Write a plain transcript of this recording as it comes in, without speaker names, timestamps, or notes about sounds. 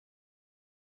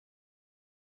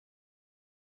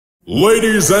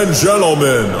Ladies and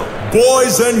gentlemen,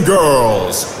 boys and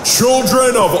girls,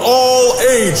 children of all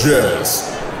ages,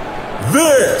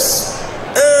 this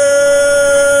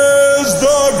is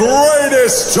the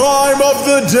greatest time of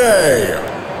the day.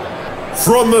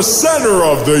 From the center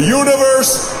of the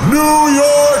universe, New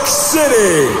York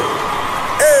City,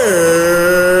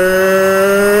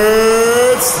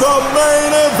 it's the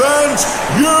main event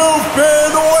you've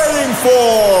been waiting for.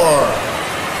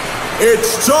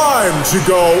 It's time to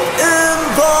go in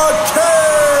the cage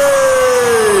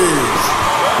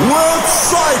with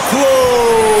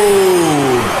CYCLONE!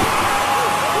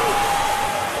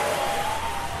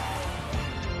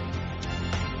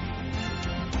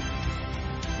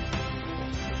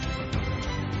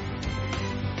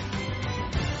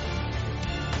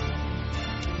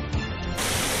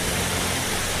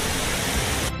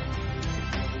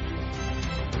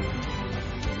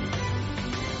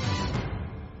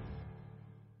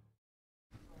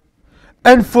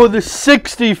 And for the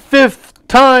 65th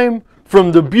time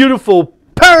from the beautiful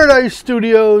Paradise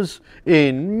Studios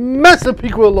in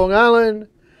Massapequa, Long Island,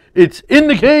 it's In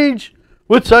the Cage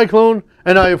with CYCLONE,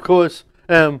 and I, of course,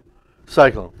 am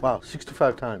CYCLONE. Wow,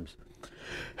 65 times.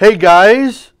 Hey,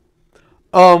 guys,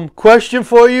 question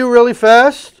for you really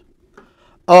fast.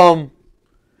 You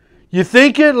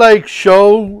think it like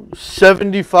show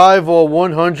 75 or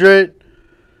 100?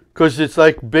 Because it's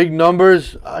like big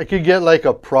numbers, I could get like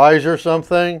a prize or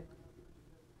something.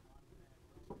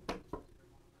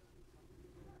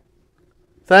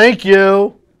 Thank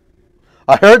you.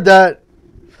 I heard that.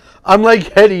 I'm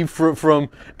like Hetty from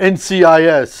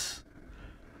NCIS.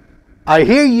 I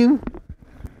hear you.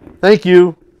 Thank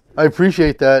you. I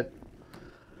appreciate that.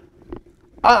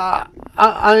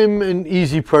 I'm an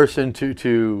easy person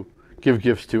to give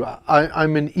gifts to.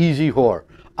 I'm an easy whore.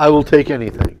 I will take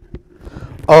anything.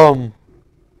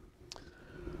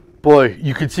 Boy,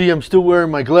 you can see I'm still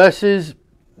wearing my glasses.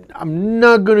 I'm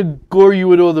not going to gore you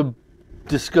with all the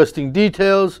disgusting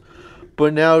details,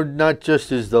 but now not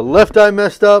just is the left eye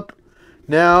messed up,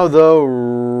 now the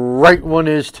right one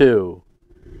is too.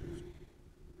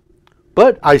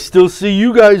 But I still see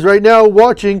you guys right now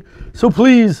watching, so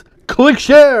please click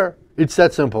share. It's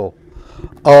that simple.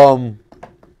 The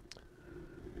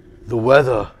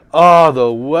weather. Oh,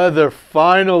 the weather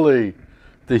finally.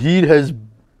 The heat has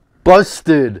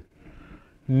busted.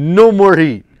 No more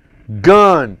heat.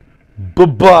 Gone.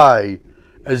 Bye-bye.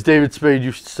 As David Spade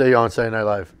used to say on Saturday Night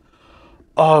Live.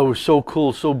 Oh, it was so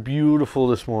cool, so beautiful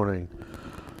this morning.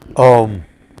 Wow.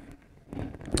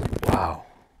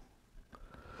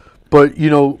 But, you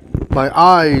know, my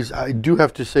eyes, I do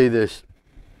have to say this,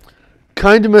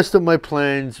 kind of messed up my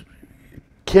plans.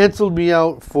 Canceled me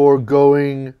out for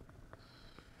going...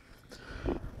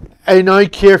 And I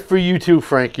care for you too,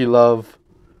 Frankie Love,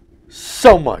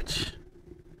 so much.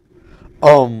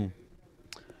 And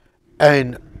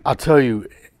I'll tell you,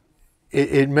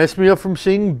 it messed me up from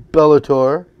seeing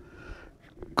Bellator,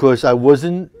 because I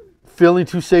wasn't feeling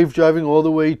too safe driving all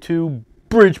the way to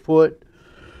Bridgeport,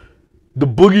 the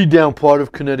boogie down part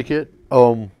of Connecticut.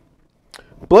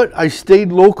 But I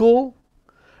stayed local,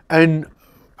 and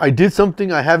I did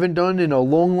something I haven't done in a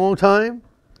long, long time.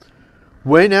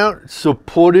 Went out,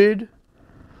 supported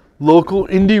local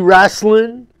indie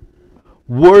wrestling,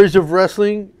 Warriors of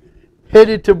Wrestling,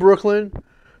 headed to Brooklyn.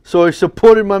 So I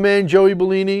supported my man Joey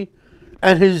Bellini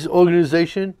and his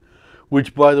organization,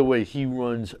 which, by the way, he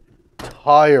runs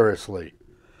tirelessly.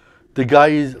 The guy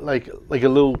is like a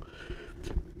little...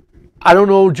 I don't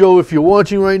know, Joe, if you're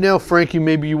watching right now. Frankie,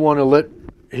 maybe you want to let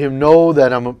him know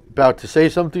that I'm about to say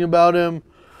something about him.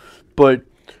 But...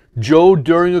 Joe,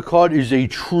 during a card, is a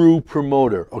true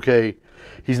promoter, okay?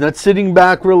 He's not sitting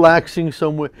back, relaxing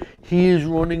somewhere. He is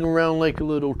running around like a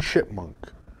little chipmunk.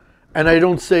 And I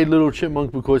don't say little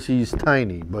chipmunk because he's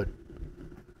tiny, but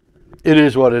it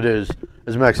is what it is,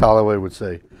 as Max Holloway would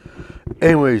say.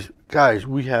 Anyways, guys,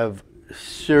 we have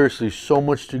seriously so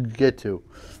much to get to.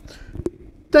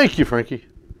 Thank you, Frankie.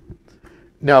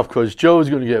 Now, of course, Joe is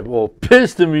going to get all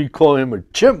pissed at me calling him a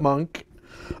chipmunk.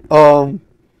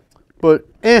 But,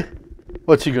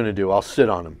 what's he going to do? I'll sit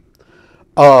on him.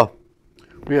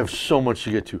 We have so much to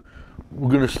get to.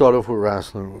 We're going to start off with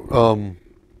wrestling.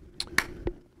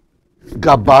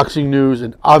 Got boxing news,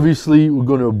 and obviously we're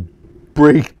going to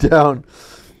break down.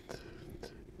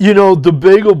 You know, the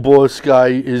Bagel Boss guy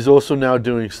is also now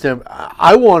doing stand.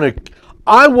 I want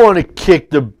to kick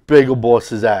the Bagel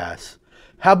Boss's ass.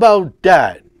 How about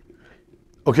that?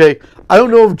 Okay, I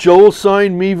don't know if Joel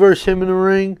signed me versus him in the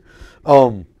ring.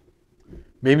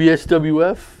 Maybe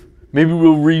SWF. Maybe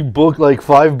we'll rebook like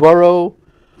 5 Borough.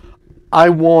 I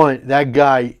want that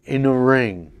guy in the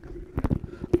ring.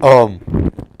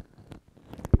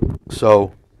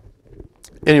 So,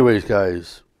 anyways,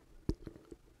 guys,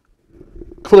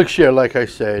 click share, like I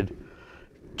said.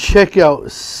 Check out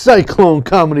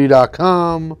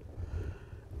CycloneComedy.com.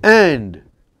 And,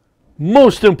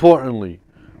 most importantly,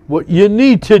 what you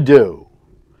need to do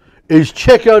is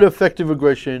check out Effective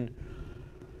Aggression.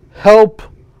 Help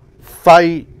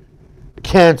fight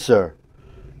cancer.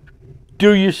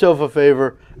 Do yourself a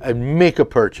favor and make a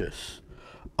purchase.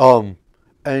 And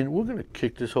we're going to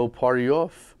kick this whole party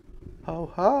off.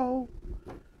 How?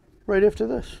 Right after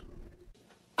this.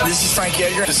 This is Frank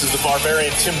Edgar. This is the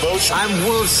Barbarian Tim Bosch. I'm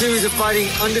World Series of Fighting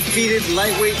undefeated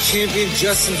lightweight champion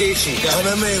Justin Gaethje.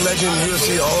 MMA legend,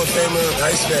 UFC Hall of Famer,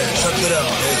 Iceman. Chuck it up.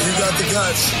 If you got the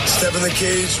guts, step in the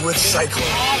cage with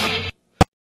CYCLONE.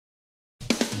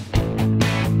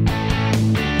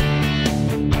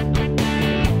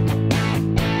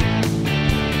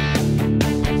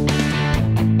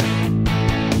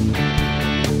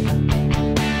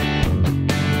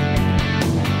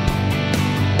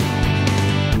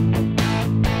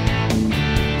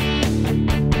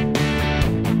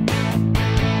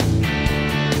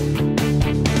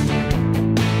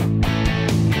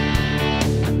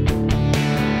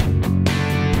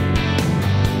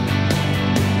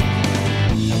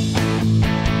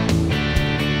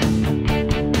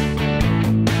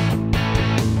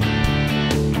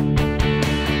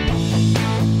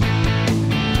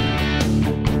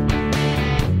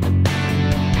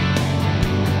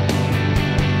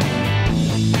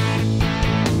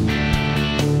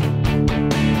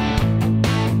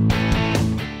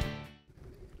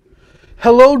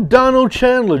 Hello, Donald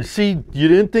Chandler. See, you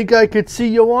didn't think I could see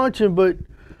you watching, but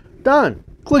Don,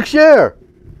 click share.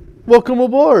 Welcome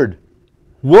aboard.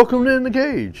 Welcome to In the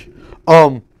Cage.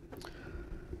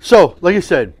 So, like I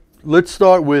said, let's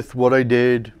start with what I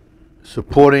did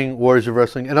supporting Warriors of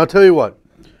Wrestling. And I'll tell you what,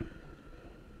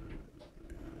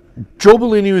 Joe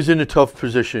Bellini was in a tough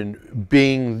position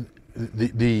being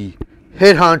the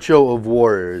head honcho of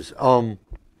Warriors.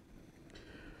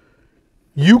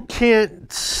 You can't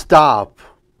stop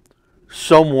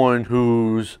someone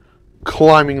who's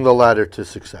climbing the ladder to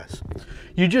success.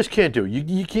 You just can't do it.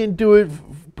 You can't do it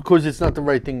because it's not the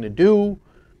right thing to do.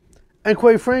 And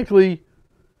quite frankly,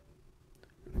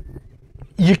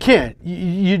 you can't.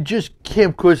 You just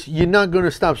can't, because you're not going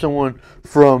to stop someone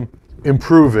from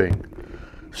improving.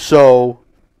 So,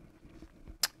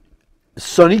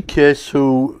 Sonny Kiss,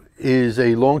 who is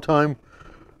a longtime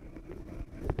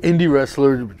indie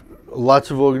wrestler,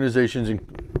 lots of organizations,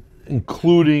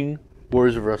 including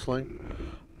Warriors of Wrestling,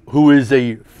 who is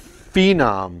a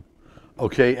phenom,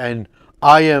 okay? And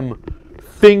I am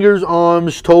fingers,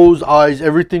 arms, toes, eyes,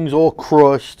 everything's all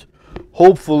crossed.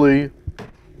 Hopefully,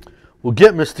 we'll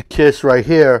get Mr. Kiss right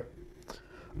here.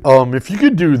 If you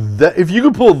could do that, if you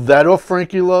could pull that off,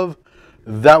 Frankie Love,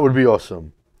 that would be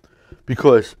awesome.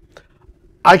 Because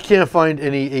I can't find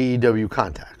any AEW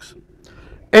contacts.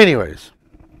 Anyways,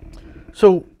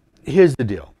 so here's the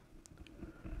deal.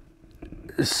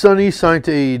 Sonny signed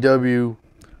to AEW.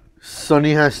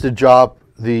 Sonny has to drop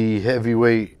the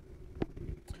heavyweight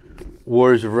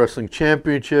Warriors of Wrestling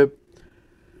Championship.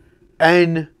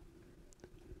 And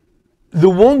the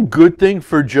one good thing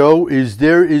for Joe is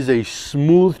there is a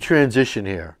smooth transition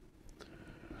here.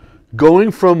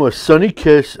 Going from a Sonny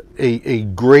Kiss, a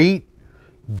great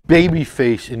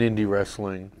babyface in indie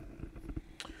wrestling,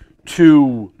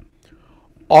 to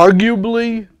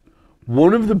arguably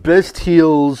one of the best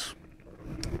heels,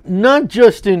 not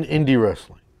just in indie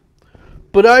wrestling,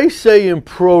 but I say in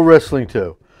pro wrestling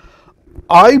too.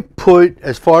 I put,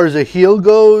 as far as a heel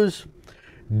goes,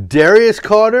 Darius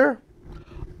Carter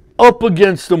up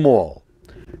against them all.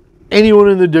 Anyone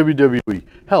in the WWE,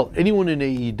 hell, anyone in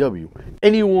AEW,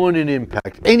 anyone in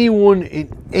Impact, anyone in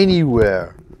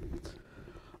anywhere.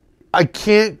 I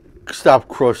can't stop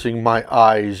crossing my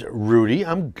eyes, Rudy.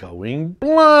 I'm going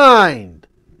blind.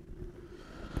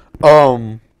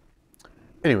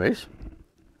 Anyways,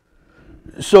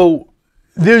 so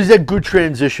there's a good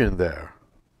transition there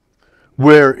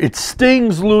where it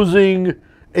stings losing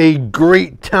a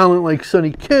great talent like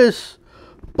Sonny Kiss,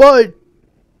 but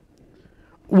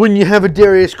when you have a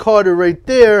Darius Carter right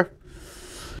there,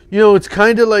 you know, it's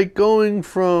kind of like going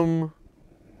from,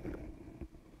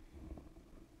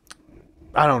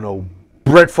 I don't know,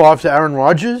 Brett Favre to Aaron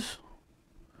Rodgers.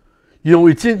 You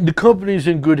know, the company's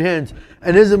in good hands.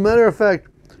 And as a matter of fact,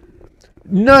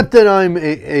 not that I'm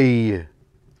a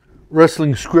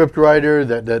wrestling script writer,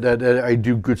 that I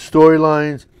do good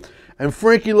storylines. And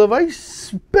Frankie Love, I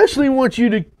especially want you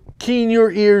to keen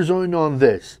your ears on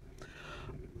this.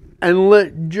 And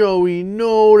let Joey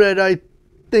know that I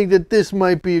think that this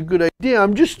might be a good idea.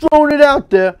 I'm just throwing it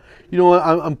out there. you know,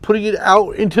 I'm putting it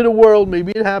out into the world.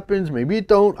 Maybe it happens, maybe it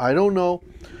don't. I don't know.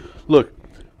 Look,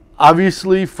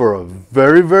 obviously, for a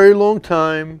very, very long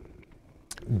time,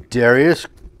 Darius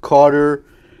Carter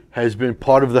has been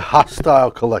part of the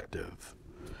hostile collective.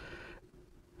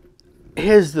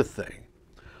 Here's the thing.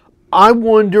 I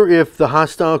wonder if the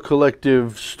hostile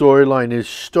collective storyline is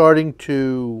starting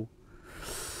to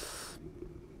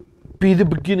be the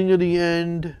beginning of the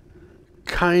end,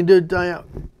 kind of die out.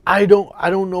 I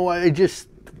don't know. I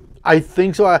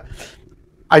think so.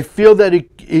 I feel that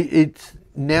it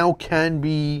now can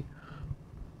be,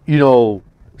 you know,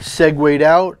 segued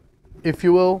out, if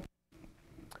you will.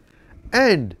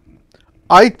 And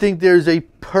I think there's a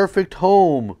perfect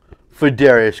home for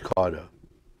Darius Carter.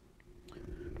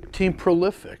 Team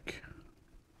Prolific.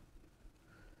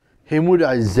 Him with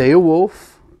Isaiah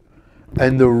Wolf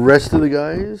and the rest of the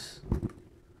guys.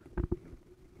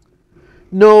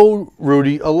 No,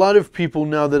 Rudy, a lot of people,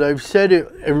 now that I've said it,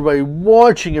 everybody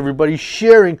watching, everybody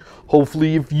sharing,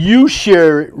 hopefully if you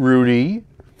share it, Rudy,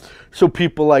 so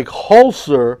people like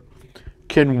Hulser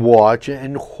can watch,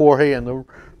 and Jorge and the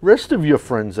rest of your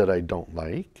friends that I don't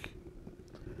like.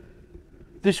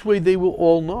 This way they will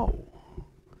all know.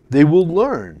 They will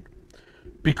learn.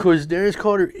 Because Darius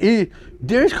Carter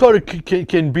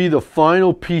can be the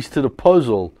final piece to the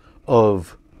puzzle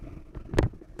of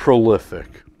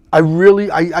Prolific.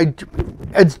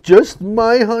 It's just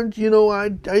my hunch, you know,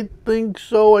 I think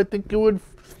so. I think it would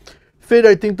fit.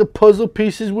 I think the puzzle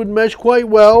pieces would mesh quite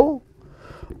well.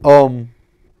 But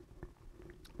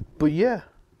yeah,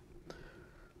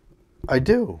 I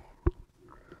do.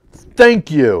 Thank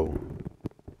you.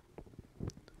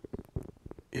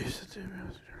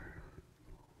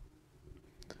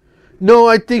 No,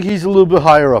 I think he's a little bit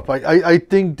higher up. I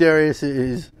think Darius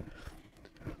is...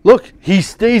 Look, he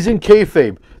stays in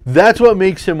kayfabe. That's what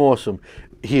makes him awesome.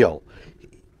 Heel.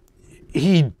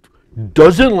 He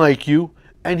doesn't like you,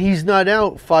 and he's not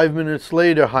out 5 minutes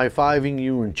later high-fiving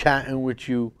you and chatting with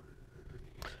you.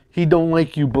 He don't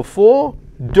like you before,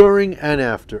 during, and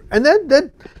after. And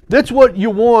that's what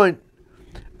you want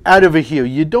out of a heel.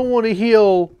 You don't want a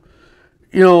heel,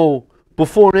 you know,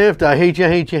 before and after, I hate you,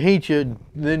 hate you, hate you.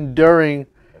 Then during,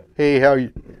 hey, how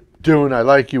you doing? I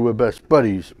like you, we're best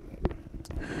buddies.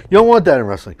 You don't want that in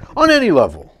wrestling. On any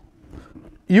level.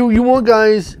 You want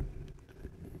guys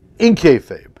in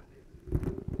kayfabe.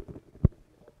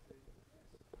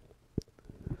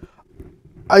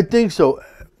 I think so.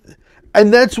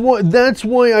 And that's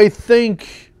why I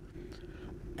think,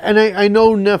 and I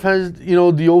know Neff has, you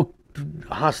know, the old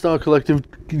hostile collective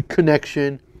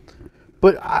connection,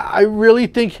 but I really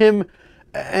think him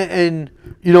and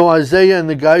you know, Isaiah and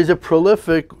the guys at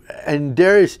Prolific and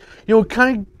Darius, you know,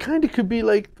 kind of could be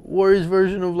like Warriors'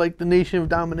 version of like the Nation of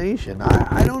Domination.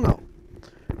 I don't know.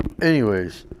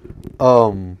 Anyways,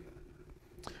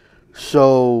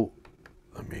 so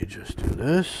let me just do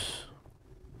this.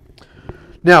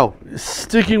 Now,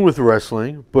 sticking with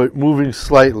wrestling, but moving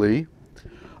slightly,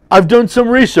 I've done some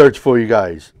research for you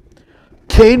guys.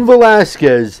 Cain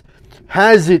Velasquez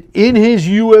has it in his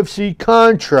UFC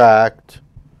contract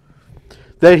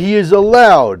that he is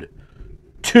allowed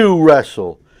to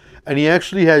wrestle. And he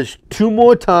actually has 2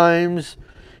 more times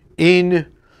in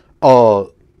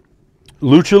Lucha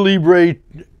Libre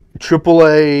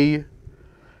AAA.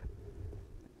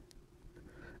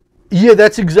 Yeah,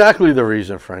 that's exactly the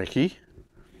reason, Frankie.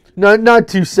 Not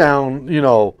to sound, you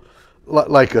know,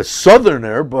 like a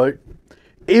southerner, but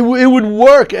it would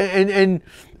work, and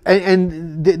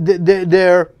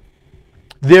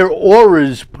their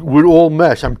auras would all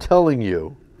mesh. I'm telling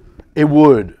you, it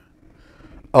would.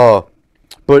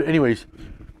 But anyways,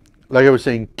 like I was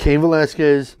saying, Cain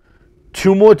Velasquez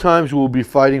 2 more times will be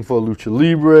fighting for Lucha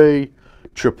Libre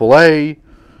AAA.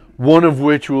 One of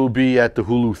which will be at the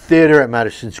Hulu Theater at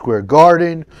Madison Square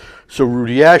Garden. So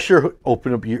Rudy Asher,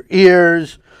 open up your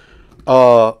ears.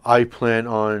 I plan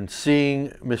on seeing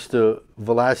Mr.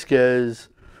 Velasquez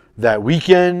that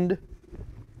weekend.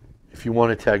 If you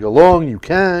want to tag along, you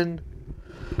can.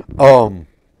 But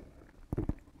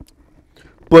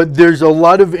there's a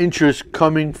lot of interest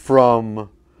coming from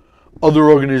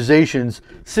other organizations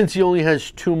since he only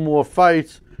has 2 more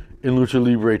fights in Lucha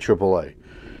Libre AAA.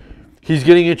 He's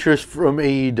getting interest from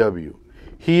AEW.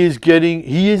 He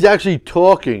is actually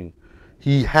talking.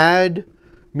 He had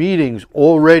meetings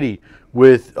already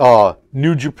with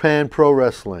New Japan Pro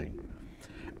Wrestling.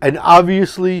 And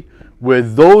obviously, where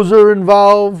those are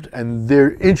involved and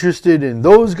they're interested in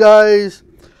those guys,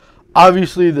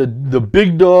 obviously the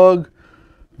big dog,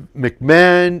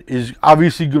 McMahon, is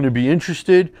obviously going to be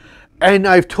interested. And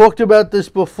I've talked about this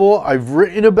before. I've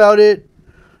written about it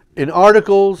in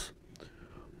articles.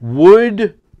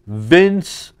 would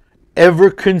Vince ever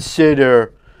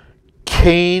consider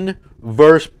Kane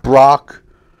versus Brock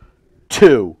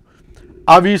 2?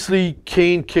 Obviously,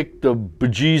 Kane kicked the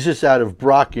bejesus out of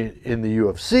Brock in the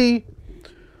UFC.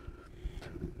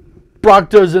 Brock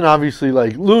doesn't obviously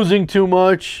like losing too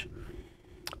much.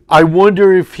 I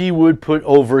wonder if he would put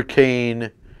over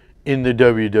Kane in the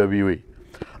WWE.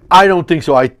 I don't think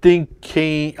so. I think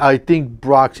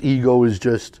Brock's ego is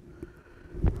just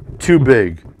too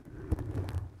big.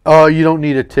 You don't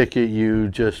need a ticket. You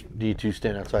just need to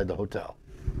stand outside the hotel.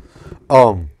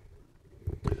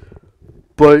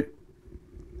 But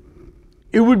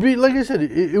it would be, like I said,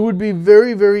 it would be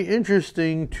very, very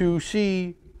interesting to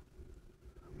see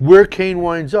where Kane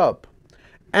winds up.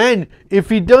 And if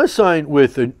he does sign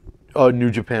with a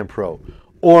New Japan Pro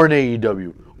or an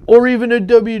AEW or even a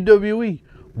WWE,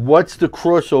 what's the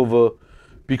crossover?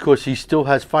 Because he still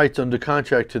has fights under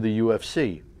contract to the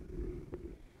UFC.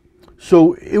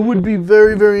 So it would be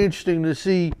very, very interesting to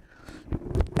see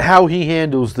how he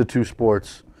handles the two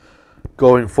sports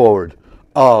going forward.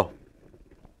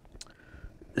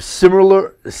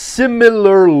 Similarly,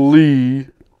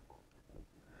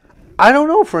 I don't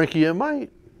know, Frankie, it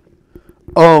might.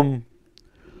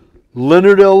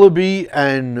 Leonard Ellaby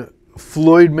and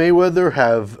Floyd Mayweather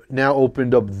have now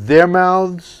opened up their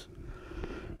mouths.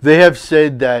 They have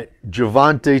said that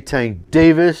Gervonta Tank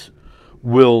Davis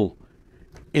will,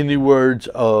 in the words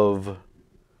of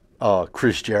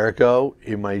Chris Jericho,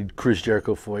 in my Chris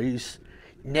Jericho voice,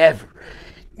 never,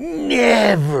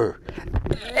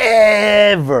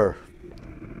 ever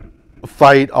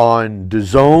fight on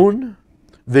DAZN.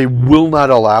 They will not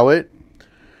allow it.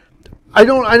 I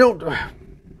don't.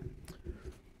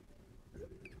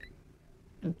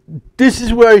 This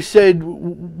is where I said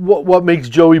what makes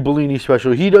Joey Bellini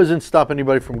special. He doesn't stop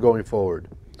anybody from going forward.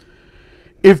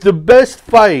 If the best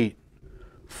fight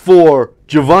for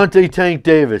Gervonta Tank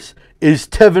Davis is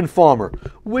Tevin Farmer,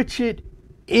 which it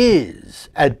is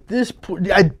at this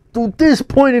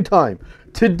point in time,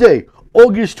 today,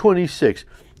 August 26th,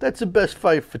 that's the best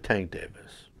fight for Tank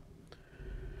Davis.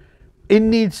 It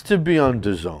needs to be on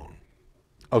DAZN.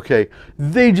 Okay?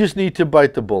 They just need to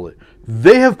bite the bullet.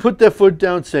 They have put their foot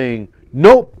down saying,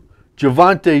 nope,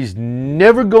 Gervonta's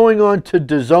never going on to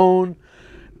DAZN.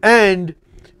 And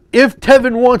if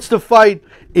Tevin wants to fight,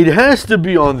 it has to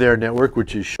be on their network,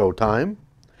 which is Showtime.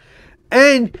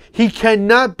 And he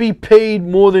cannot be paid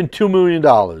more than $2 million.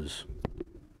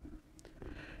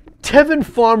 Tevin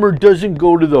Farmer doesn't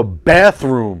go to the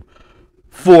bathroom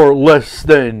for less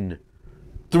than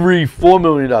 $3-4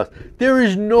 million. There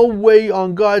is no way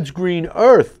on God's green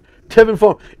earth Tevin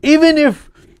Farmer, even if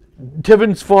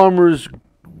Tevin Farmer's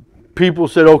people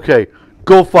said, okay,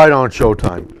 go fight on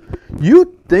Showtime,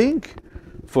 you think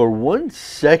for 1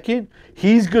 second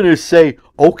he's going to say,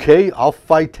 okay, I'll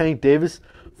fight Tank Davis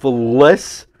for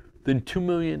less than $2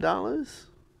 million?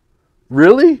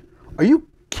 Really? Are you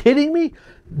kidding me?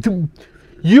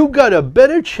 You got a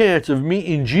better chance of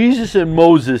meeting Jesus and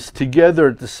Moses together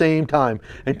at the same time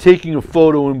and taking a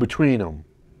photo in between them.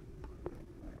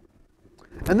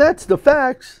 And that's the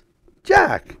facts,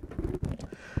 Jack.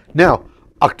 Now,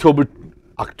 October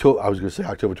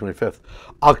 25th.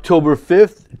 October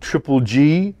 5th, Triple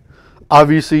G,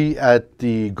 obviously at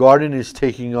the Garden, is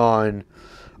taking on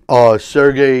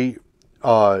Sergey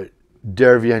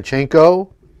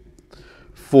Derevyanchenko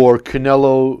for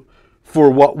Canelo,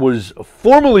 for what was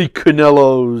formerly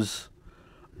Canelo's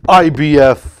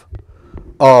IBF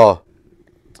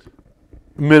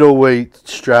middleweight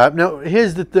strap. Now,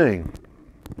 here's the thing.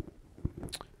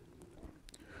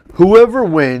 Whoever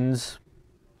wins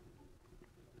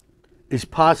is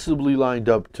possibly lined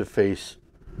up to face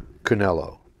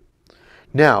Canelo.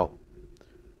 Now,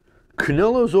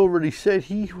 Canelo's already said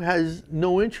he has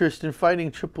no interest in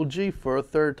fighting Triple G for a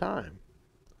third time.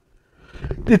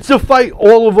 It's a fight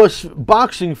all of us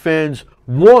boxing fans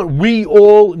want. We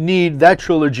all need that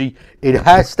trilogy. It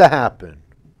has to happen.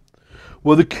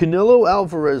 Whether Canelo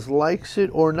Alvarez likes it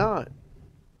or not,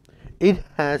 it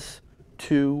has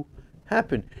to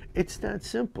happen. It's that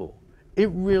simple. It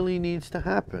really needs to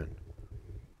happen.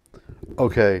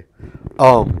 Okay.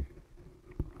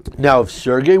 Now, if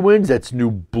Sergey wins, that's new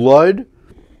blood.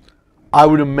 I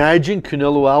would imagine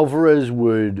Canelo Alvarez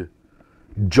would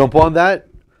jump on that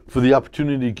for the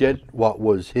opportunity to get what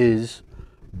was his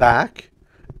back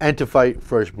and to fight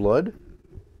fresh blood.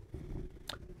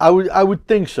 I would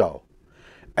think so.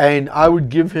 And I would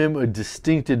give him a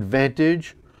distinct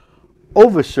advantage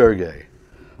over Sergey.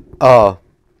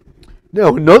 Now,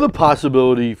 another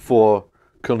possibility for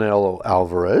Canelo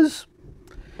Alvarez.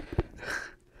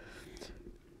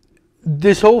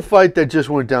 this whole fight that just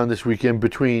went down this weekend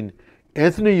between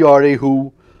Anthony Yarde,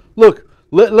 who, look,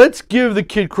 let's give the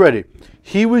kid credit.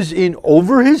 He was in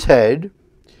over his head.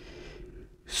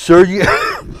 Sergey,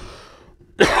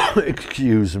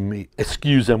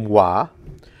 excusez-moi.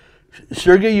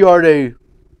 Sergey Yarde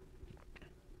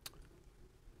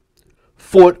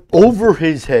fought over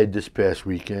his head this past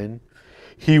weekend.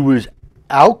 He was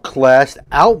outclassed,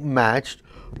 outmatched,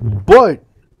 but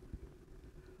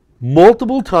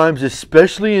multiple times,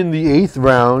 especially in the 8th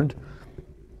round,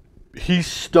 he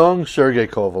stung Sergey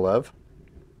Kovalev.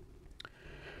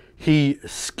 He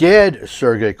scared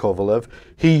Sergey Kovalev.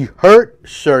 He hurt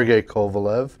Sergey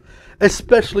Kovalev,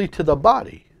 especially to the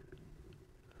body.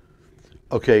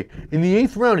 Okay, in the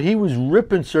 8th round, he was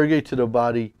ripping Sergey to the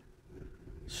body.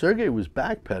 Sergey was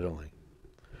backpedaling.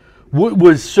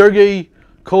 Was Sergey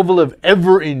Kovalev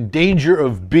ever in danger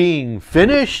of being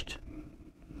finished?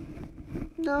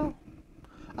 No,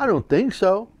 I don't think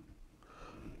so.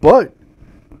 But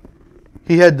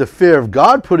he had the fear of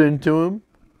God put into him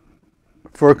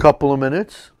for a couple of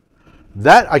minutes.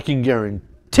 That I can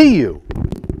guarantee you.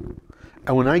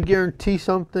 And when I guarantee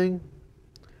something,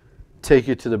 take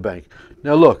it to the bank.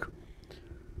 Now look,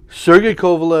 Sergey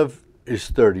Kovalev is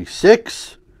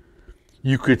 36.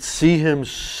 You could see him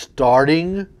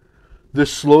starting the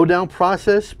slowdown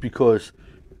process because,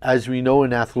 as we know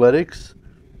in athletics,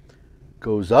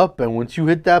 goes up, and once you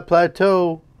hit that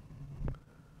plateau,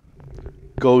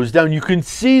 goes down. You can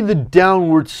see the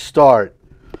downward start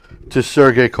to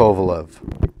Sergey Kovalev.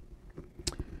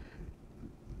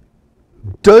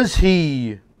 Does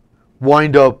he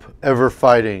wind up ever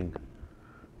fighting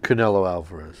Canelo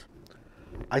Alvarez?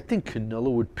 I think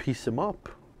Canelo would piece him up.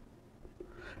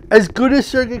 As good as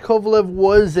Sergey Kovalev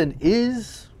was and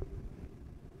is,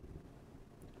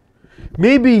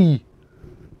 maybe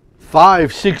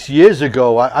 5-6 years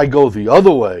ago, I go the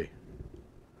other way.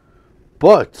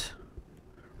 But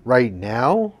right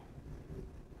now,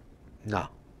 no.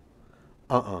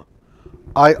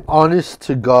 I honest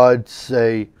to God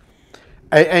say,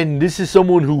 and this is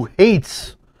someone who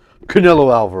hates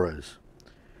Canelo Alvarez.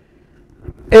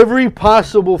 Every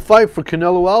possible fight for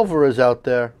Canelo Alvarez out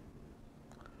there,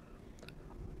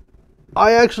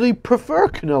 I actually prefer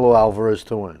Canelo Alvarez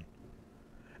to win.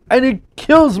 And it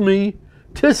kills me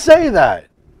to say that.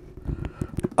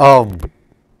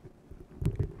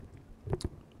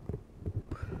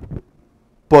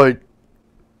 But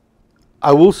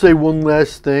I will say one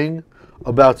last thing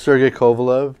about Sergey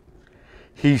Kovalev.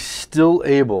 He's still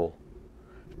able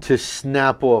to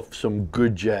snap off some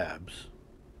good jabs.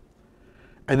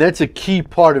 And that's a key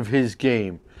part of his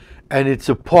game. And it's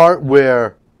a part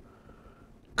where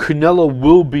Canelo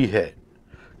will be hit.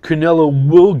 Canelo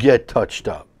will get touched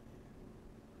up.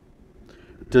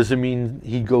 Does it mean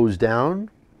he goes down?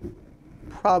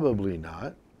 Probably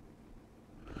not.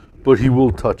 But he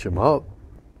will touch him up.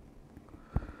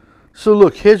 So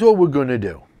look, here's what we're going to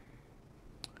do.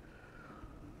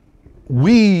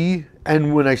 We,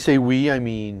 and when I say we, I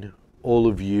mean all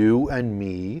of you and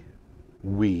me,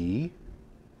 we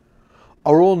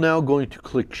are all now going to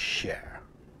click share.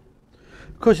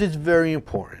 Because it's very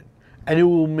important. And it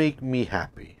will make me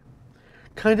happy.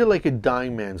 Kind of like a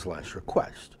dying man's last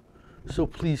request. So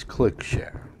please click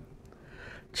share.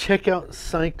 Check out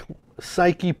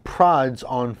Psyche Prods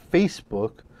on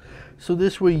Facebook. So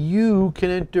this way you can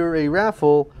enter a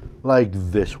raffle like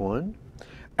this one.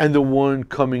 And the one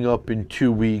coming up in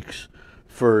 2 weeks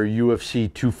for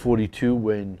UFC 242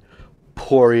 when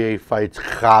Poirier fights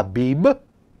Khabib.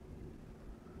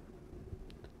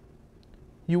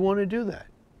 You want to do that.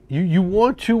 You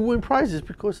want to win prizes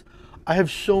because I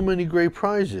have so many great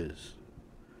prizes.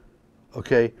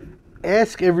 Okay?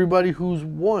 Ask everybody who's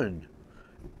won.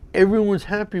 Everyone's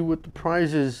happy with the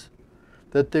prizes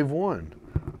that they've won.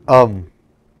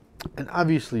 And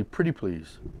obviously, pretty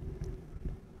please.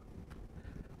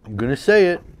 I'm going to say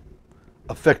it.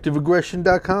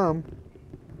 EffectiveAggression.com.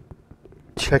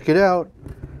 Check it out.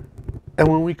 And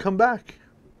when we come back,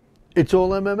 it's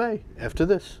all MMA after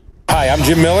this. Hi, I'm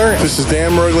Jim Miller. This is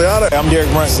Dan Merigliotta. I'm Derek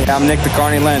Brunson. I'm Nick the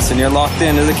Carney Lentz, and you're locked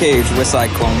into the cage with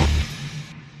Cyclone.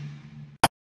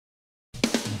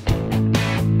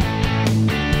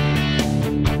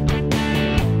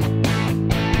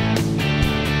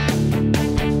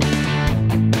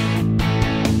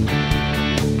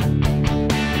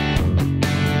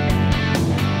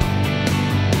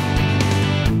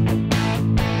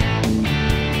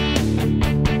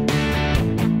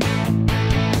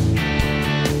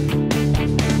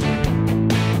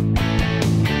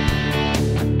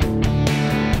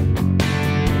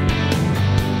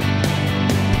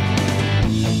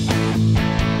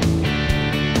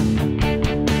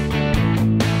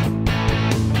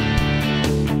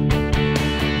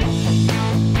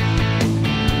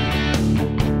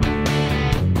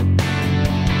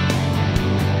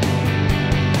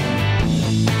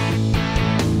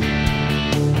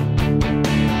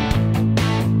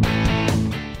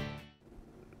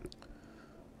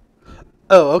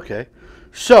 Oh, okay.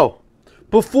 So,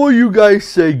 before you guys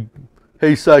say,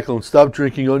 hey, Cyclone, stop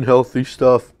drinking unhealthy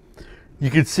stuff, you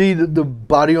can see the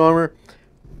body armor.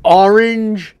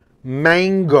 Orange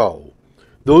mango.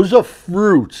 Those are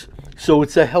fruits, so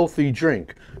it's a healthy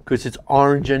drink because it's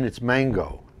orange and it's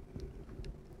mango.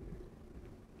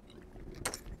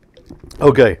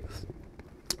 Okay,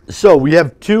 so we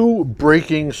have two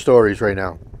breaking stories right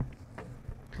now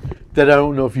that I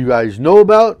don't know if you guys know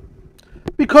about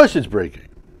because it's breaking.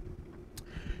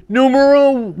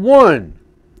 Numero one,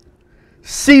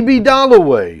 CB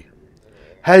Dollaway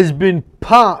has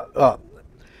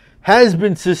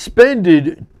been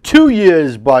suspended 2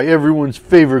 years by everyone's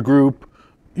favorite group,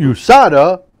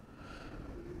 USADA,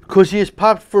 because he has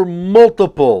popped for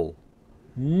multiple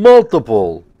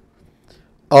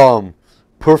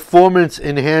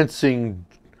performance-enhancing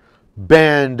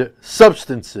banned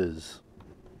substances.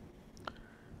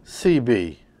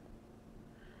 CB,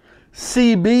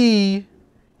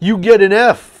 you get an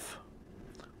F.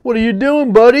 What are you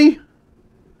doing, buddy?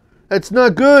 That's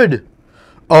not good.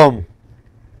 And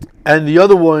the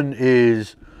other one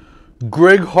is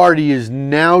Greg Hardy is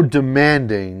now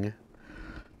demanding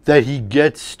that he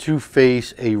gets to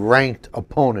face a ranked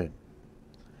opponent.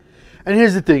 And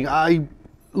here's the thing. I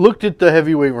looked at the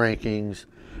heavyweight rankings,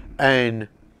 and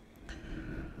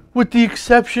with the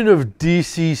exception of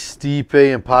DC,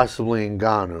 Stipe, and possibly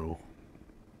Ngannou,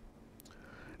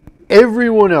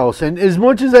 everyone else, and as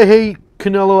much as I hate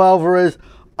Canelo Alvarez,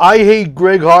 I hate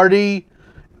Greg Hardy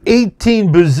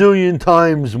 18 bazillion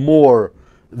times more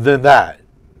than that.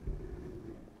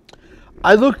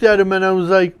 I looked at him and I was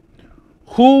like,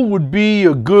 who would be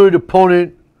a good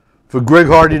opponent for Greg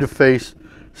Hardy to face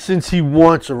since he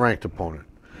wants a ranked opponent?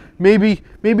 Maybe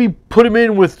put him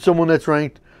in with someone that's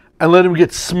ranked and let him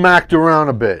get smacked around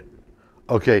a bit.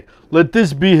 Okay, let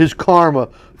this be his karma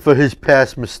for his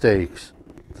past mistakes.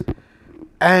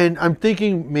 And I'm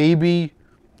thinking maybe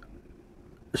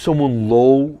someone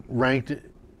low ranked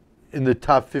in the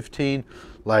top 15,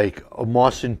 like a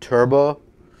Marcin Turbo.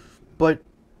 But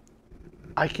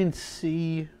I can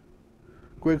see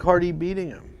Greg Hardy beating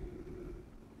him.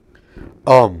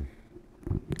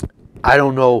 I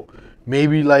don't know,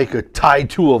 maybe like a Tai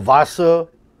Tuivasa.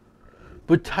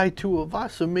 But Tai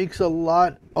Tuivasa makes a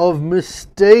lot of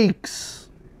mistakes.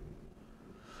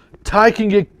 Tai can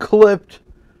get clipped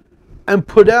and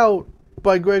put out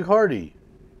by Greg Hardy.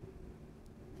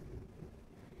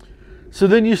 So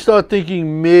then you start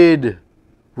thinking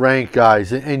mid-rank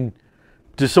guys. And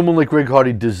does someone like Greg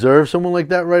Hardy deserve someone like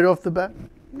that right off the bat?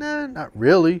 Nah, not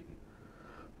really.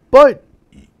 But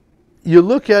you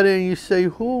look at it and you say,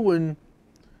 who? And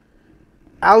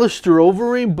Alistair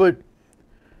Overeem, but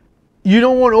you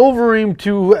don't want Overeem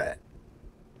to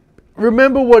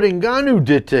remember what Ngannou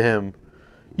did to him.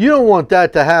 You don't want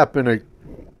that to happen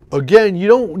again. You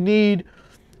don't need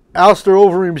Alistair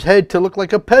Overeem's head to look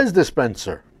like a Pez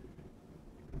dispenser.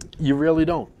 You really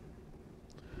don't.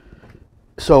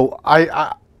 So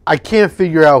I can't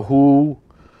figure out who,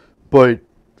 but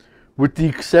with the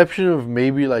exception of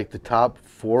maybe like the top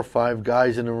 4 or 5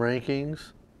 guys in the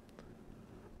rankings,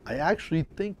 I actually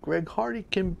think Greg Hardy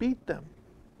can beat them,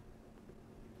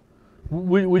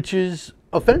 which is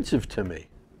offensive to me.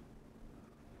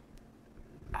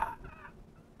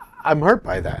 I'm hurt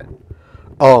by that.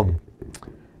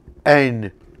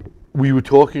 And we were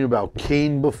talking about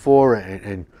Kane before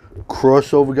and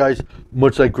crossover guys,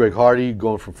 much like Greg Hardy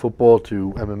going from football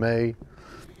to MMA.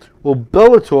 Well,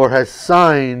 Bellator has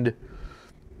signed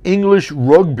English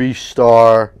rugby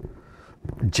star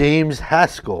James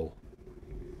Haskell.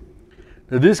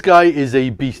 Now, this guy is a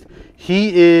beast.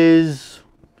 He is,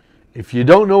 if you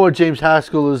don't know what James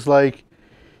Haskell is like,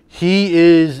 he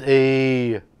is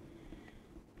a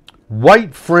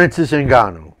white Francis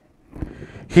Ngannou.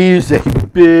 He is a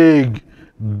big,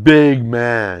 big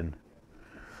man.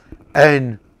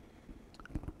 And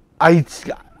I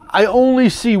only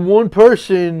see one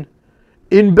person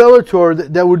in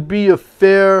Bellator that would be a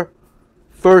fair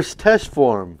first test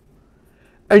for him.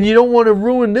 And you don't want to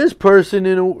ruin this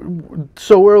person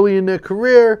so early in their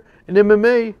career in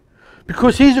MMA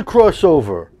because he's a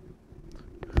crossover.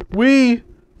 We,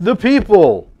 the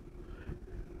people,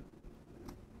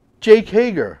 Jake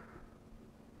Hager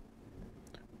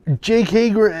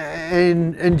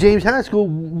and James Haskell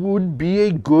would be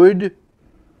a good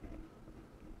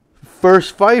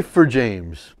first fight for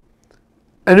James.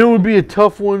 And it would be a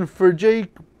tough one for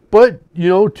Jake. But, you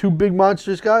know, 2 big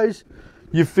monstrous guys,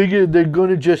 you figure they're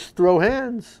going to just throw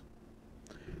hands.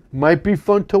 Might be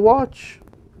fun to watch.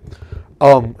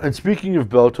 And speaking of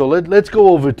Bellator, let's go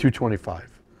over 225.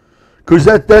 Because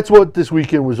that's what this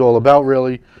weekend was all about,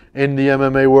 really, in the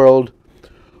MMA world.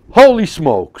 Holy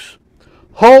smokes.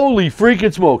 Holy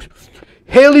freaking smokes.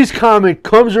 Haley's Comet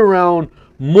comes around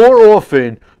more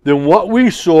often than what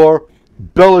we saw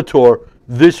Bellator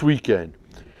this weekend.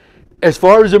 As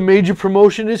far as a major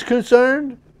promotion is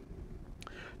concerned,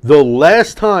 the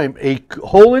last time a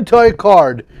whole entire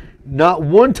card, not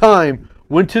one time,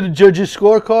 went to the judges'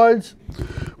 scorecards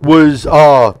was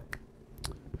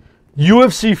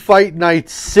UFC Fight Night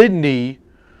Sydney,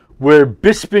 where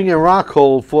Bisping and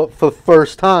Rockhold fought for the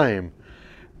first time.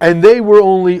 And they were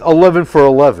only 11 for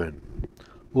 11.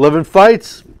 11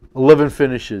 fights, 11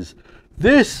 finishes.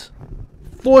 This,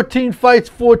 14 fights,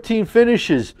 14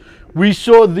 finishes. We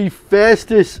saw the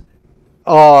fastest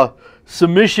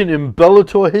submission in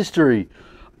Bellator history.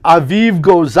 Aviv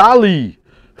Ghazali,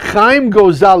 Chaim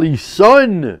Ghazali's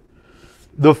son.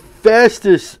 The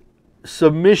fastest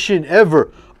submission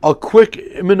ever. A quick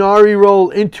Minari roll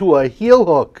into a heel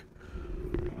hook.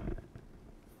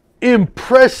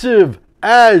 Impressive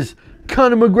as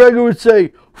Conor McGregor would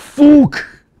say, Fook.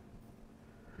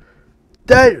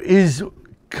 That is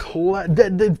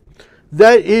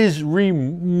that is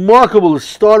remarkable to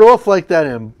start off like that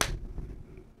and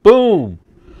boom.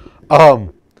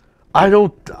 I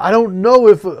don't know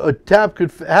if a tap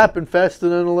could happen faster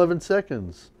than 11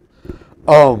 seconds.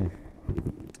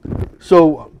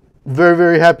 So very,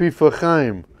 very happy for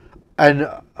Chaim and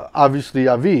obviously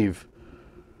Aviv.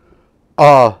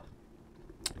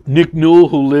 Nick Newell,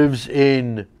 who lives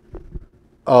in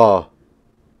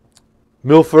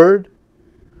Milford,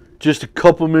 just a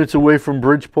couple minutes away from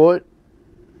Bridgeport,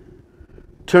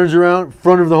 turns around in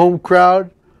front of the home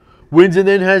crowd, wins, and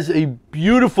then has a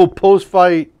beautiful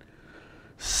post-fight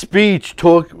speech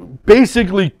talk.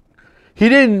 Basically, he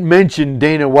didn't mention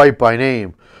Dana White by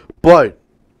name, but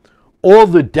all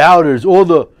the doubters,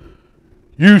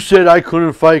 you said I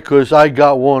couldn't fight because I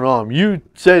got one arm. You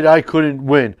said I couldn't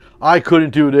win. I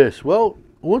couldn't do this. Well,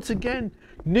 once again,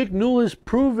 Nick Newell has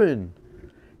proven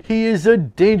he is a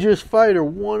dangerous fighter,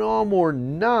 one arm or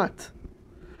not.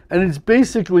 And it's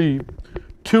basically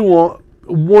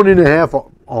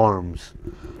 1.5 arms.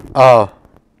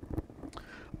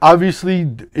 Obviously,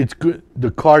 it's good.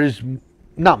 The card is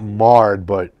not marred,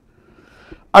 but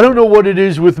I don't know what it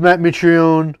is with Matt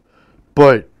Mitrione,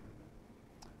 but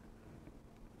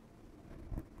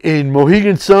in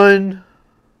Mohegan Sun,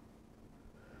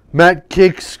 Matt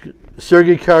kicks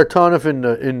Sergey Karatanov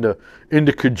in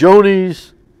the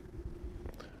Cajones.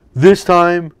 This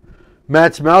time,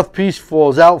 Matt's mouthpiece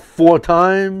falls out 4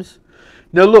 times.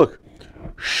 Now look,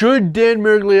 should Dan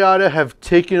Miragliotta have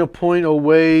taken a point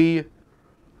away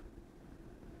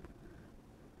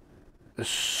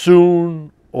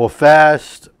soon or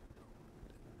fast?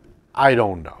 I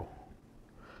don't know.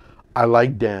 I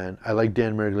like Dan. I like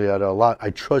Dan Miragliotta a lot.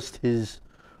 I trust his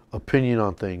opinion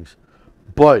on things.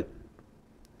 But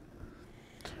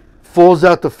falls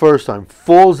out the first time,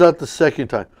 falls out the second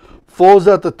time, falls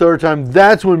out the third time.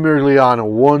 That's when Miragliotta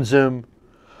warns him.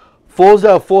 Falls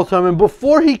out 4th time, and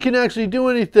before he can actually do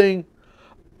anything,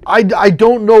 I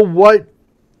don't know what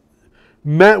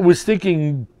Matt was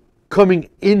thinking coming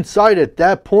inside at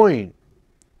that point.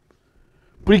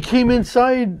 But he came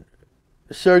inside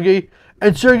Sergey,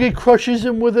 and Sergey crushes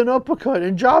him with an uppercut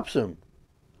and drops him.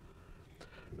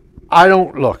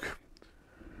 Look.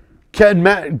 Does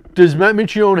Matt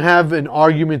Mitrione have an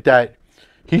argument that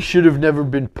he should have never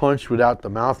been punched without the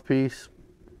mouthpiece?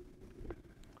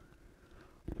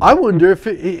 I wonder if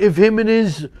him and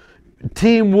his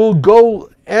team will go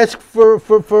ask for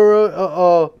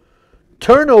a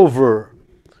turnover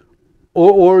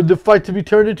or the fight to be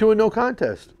turned into a no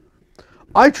contest.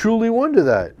 I truly wonder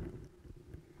that.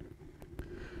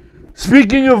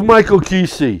 Speaking of Michael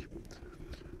Kesey,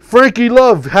 Frankie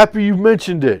Love, happy you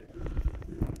mentioned it.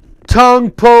 Tong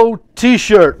Po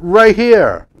t-shirt right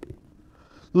here.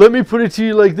 Let me put it to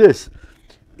you like this.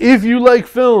 If you like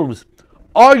films,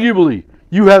 arguably,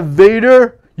 you have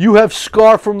Vader, you have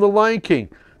Scar from The Lion King.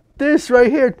 This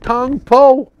right here, Tong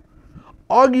Po,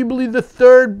 arguably the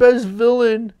 3rd best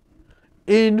villain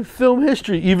in film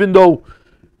history, even though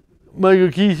Michael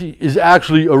Kesey is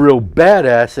actually a real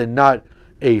badass and not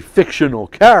a fictional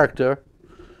character.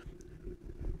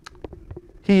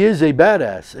 He is a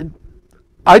badass. And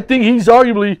I think he's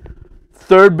arguably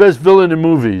 3rd best villain in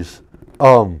movies.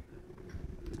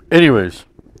 Anyways,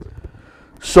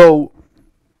 so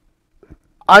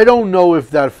I don't know if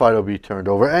that fight will be turned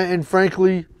over, and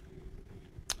frankly,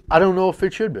 I don't know if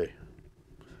it should be.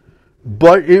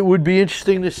 But it would be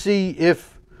interesting to see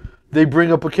if they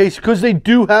bring up a case, because they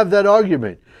do have that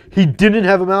argument. He didn't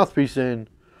have a mouthpiece in.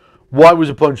 Why was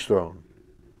a punch thrown?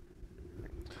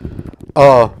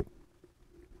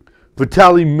 Vitaly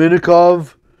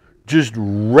Minikov just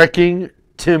wrecking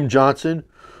Tim Johnson,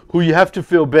 who you have to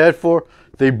feel bad for.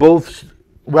 They both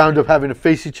wound up having to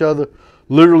face each other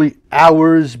literally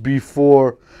hours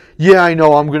before. Yeah, I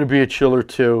know I'm going to be a chiller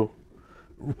too,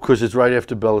 because it's right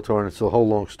after Bellator and it's a whole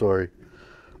long story.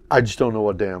 I just don't know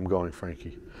what day I'm going,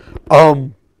 Frankie.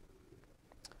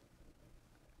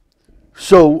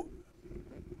 So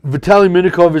Vitaly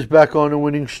Minakov is back on a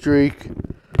winning streak.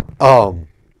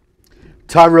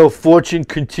 Tyrell Fortune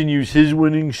continues his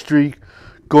winning streak,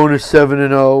 going to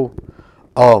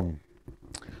 7-0.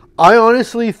 I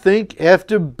honestly think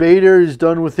after Bader is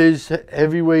done with his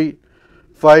heavyweight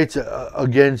fights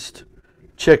against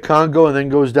Czech Congo and then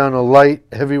goes down to light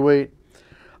heavyweight,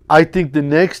 I think the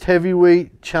next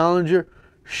heavyweight challenger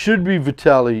should be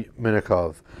Vitaly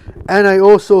Minakov. And I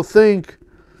also think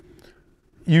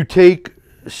you take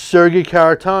Sergey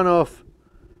Karatanov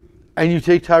and you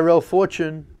take Tyrell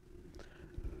Fortune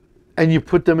and you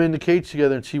put them in the cage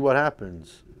together and see what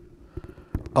happens.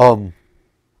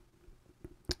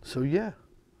 So yeah,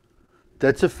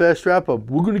 that's a fast wrap up.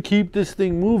 We're going to keep this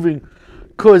thing moving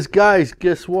because, guys,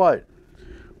 guess what?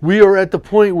 We are at the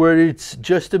point where it's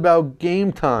just about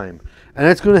game time. And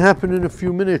that's going to happen in a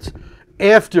few minutes.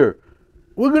 After,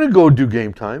 we're going to go do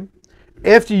game time.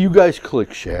 After you guys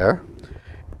click share.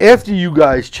 After you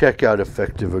guys check out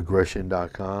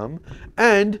effectiveaggression.com.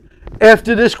 And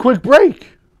after this quick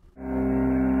break.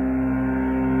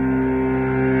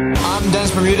 I'm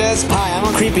Dennis Bermudez. Hi,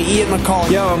 I'm a creepy Ian McCall.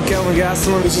 Yo, I'm Kelvin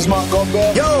Gastelum. This is Mark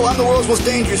Goldberg. Yo, I'm the world's most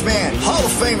dangerous man, Hall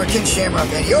of Famer Ken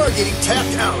Shamrock, and you're getting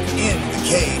tapped out in the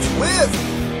cage with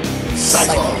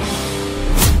Cyclone.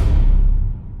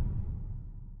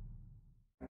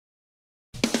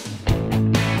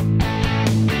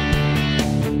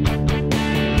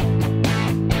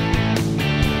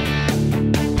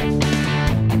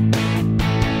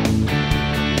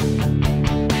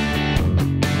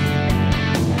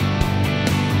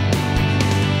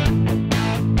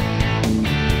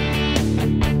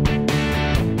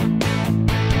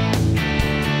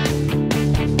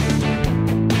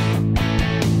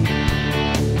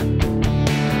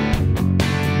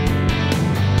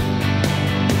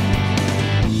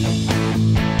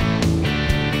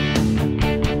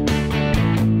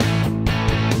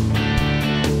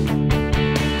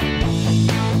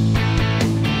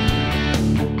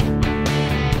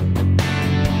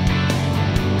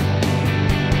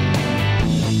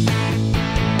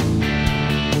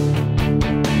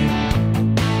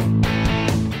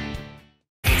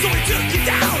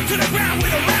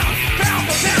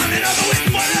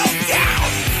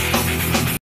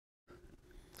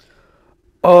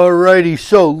 Alrighty,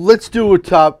 so let's do a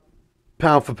top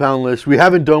pound for pound list. We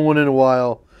haven't done one in a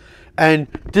while. And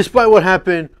despite what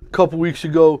happened a couple weeks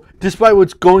ago, despite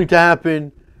what's going to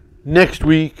happen next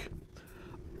week,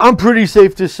 I'm pretty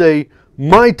safe to say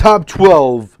my top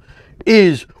 12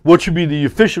 is what should be the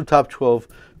official top 12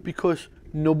 because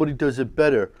nobody does it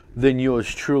better than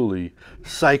yours truly,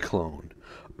 Cyclone.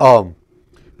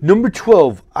 Number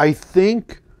 12, I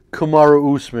think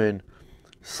Kamaru Usman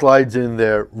slides in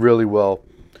there really well.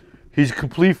 He's a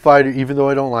complete fighter, even though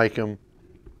I don't like him.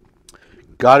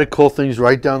 Got to call things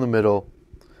right down the middle.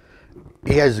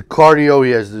 He has the cardio,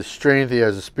 he has the strength, he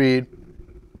has the speed.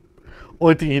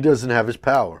 Only thing he doesn't have is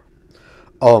power.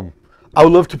 I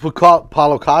would love to put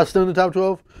Paulo Costa in the top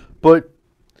 12, but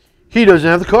he doesn't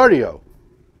have the cardio.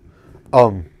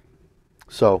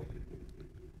 So,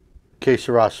 que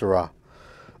sera, sera.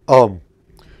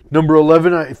 Number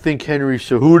 11, I think Henry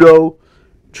Cejudo,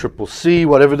 Triple C,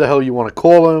 whatever the hell you want to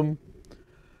call him.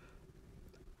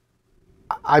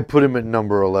 I put him at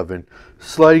number 11.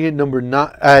 Sliding at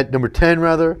number 10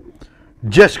 rather,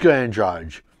 Jessica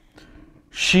Andrade.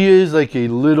 She is like a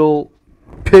little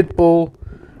pit bull,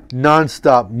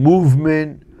 non-stop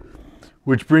movement,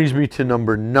 which brings me to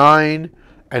number 9.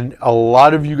 And a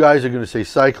lot of you guys are going to say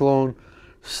Cyclone.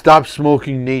 Stop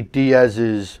smoking Nate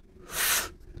Diaz's.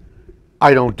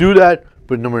 I don't do that.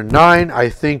 But number 9, I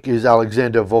think, is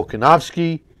Alexander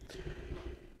Volkanovski.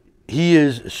 He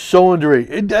is so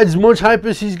underrated. As much hype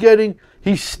as he's getting,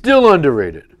 he's still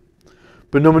underrated.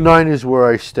 But number 9 is where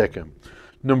I stick him.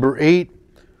 Number 8,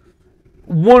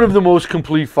 one of the most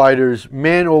complete fighters,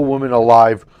 man or woman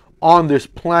alive, on this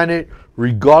planet,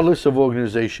 regardless of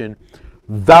organization,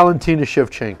 Valentina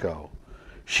Shevchenko.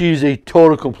 She's a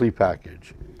total complete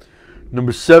package.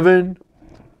 Number 7,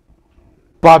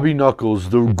 Bobby Knuckles,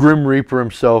 the Grim Reaper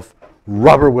himself,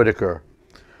 Robert Whittaker.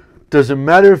 Doesn't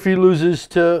matter if he loses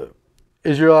to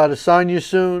Israel Adesanya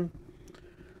soon.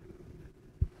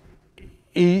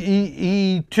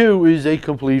 He too is a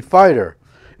complete fighter.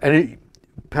 And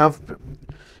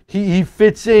he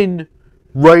fits in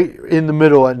right in the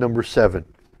middle at number 7.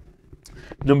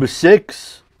 Number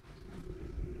 6,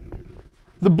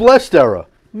 the Blessed Era,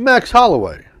 Max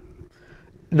Holloway.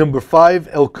 Number 5,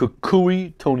 El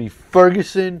Cucuy, Tony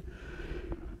Ferguson.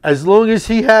 As long as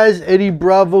he has Eddie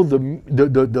Bravo,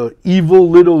 the evil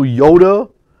little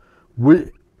Yoda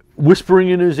whispering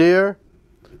in his ear,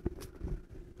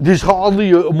 there's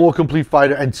hardly a more complete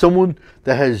fighter, and someone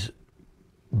that has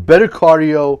better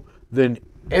cardio than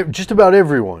just about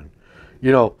everyone.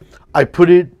 You know, I put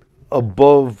it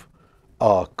above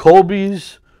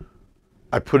Colby's.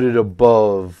 I put it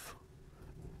above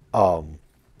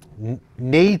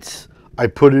Nate's. I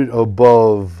put it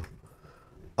above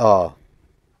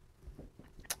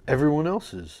everyone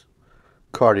else's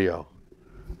cardio.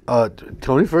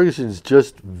 Tony Ferguson is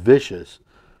just vicious,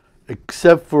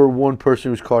 except for one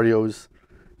person whose cardio is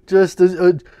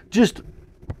just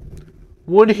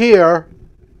one hair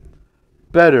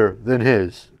better than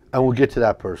his, and we'll get to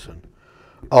that person.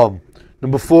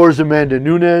 Number 4 is Amanda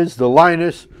Nunes, the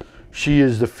Lioness. She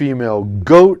is the female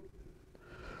GOAT.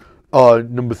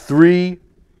 Number 3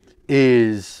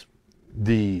 is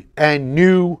the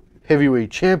new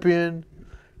heavyweight champion,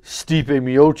 Stipe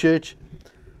Miocic.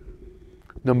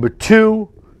 Number 2,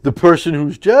 the person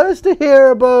who's just a hair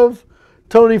above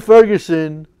Tony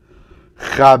Ferguson,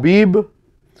 Khabib.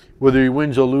 Whether he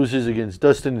wins or loses against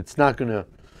Dustin, it's not going to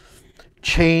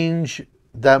change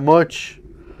that much.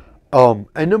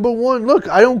 And number 1, look,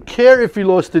 I don't care if he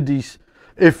lost to DC,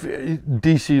 if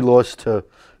DC lost to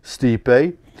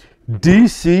Stipe.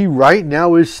 DC right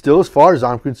now is still, as far as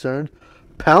I'm concerned,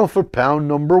 pound for pound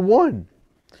number 1.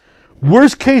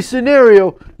 Worst case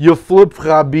scenario, you flip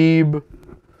Khabib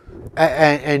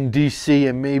and DC,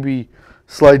 and maybe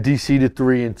slide DC to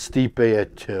 3 and Stipe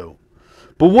at 2.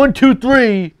 But 1, 2,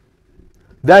 3,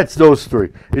 that's those 3.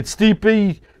 It's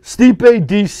Stipe,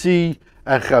 DC,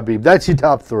 and Khabib. That's your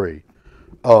top 3.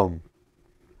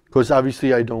 Because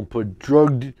obviously I don't put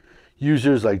drug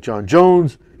users like John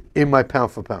Jones in my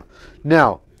pound for pound.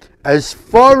 Now, as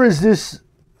far as this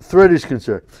thread is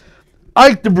concerned,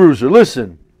 Ike the Bruiser,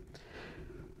 listen,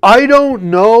 I don't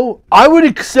know. I would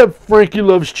accept Frankie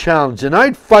Love's challenge, and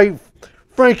I'd fight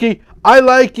Frankie. I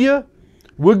like you.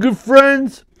 We're good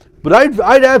friends, but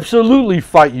I'd absolutely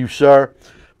fight you, sir.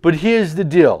 But here's the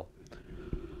deal.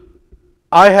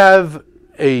 I have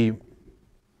a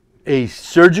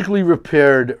surgically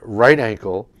repaired right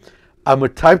ankle. I'm a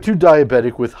type 2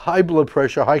 diabetic with high blood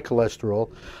pressure, high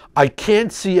cholesterol. I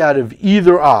can't see out of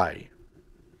either eye.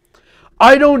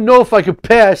 I don't know if I could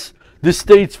pass the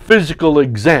state's physical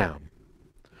exam.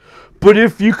 But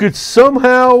if you could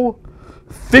somehow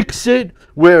fix it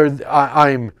where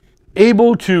I'm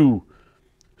able to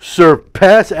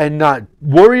surpass and not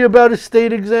worry about a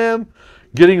state exam,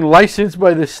 getting licensed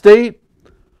by the state,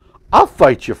 I'll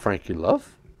fight you, Frankie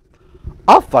Love.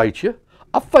 I'll fight you.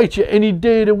 I'll fight you any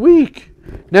day of the week.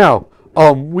 Now,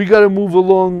 we got to move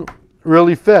along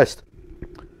really fast.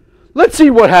 Let's see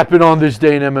what happened on this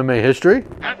day in MMA history.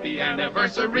 Happy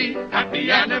anniversary,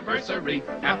 happy anniversary,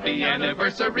 happy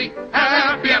anniversary,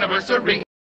 happy anniversary.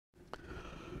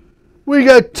 We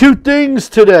got 2 things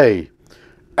today,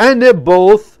 and they're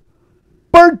both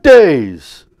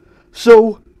birthdays.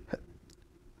 So,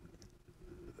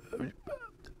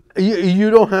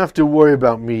 you don't have to worry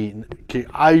about me.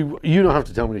 You don't have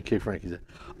to tell me to kick Frankie's ass.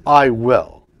 I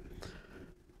will.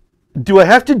 Do I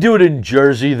have to do it in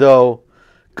Jersey, though?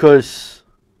 Because,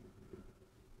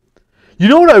 you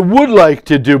know what I would like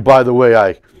to do, by the way,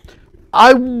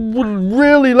 I would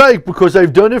really like, because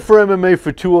I've done it for MMA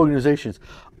for 2 organizations,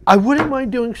 I wouldn't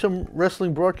mind doing some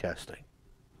wrestling broadcasting.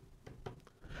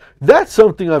 That's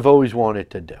something I've always wanted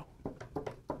to do.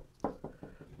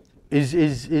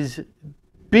 Is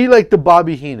be like the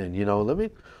Bobby Heenan, you know,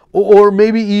 or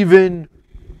maybe even,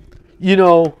 you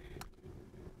know,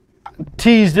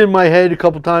 teased in my head a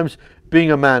couple times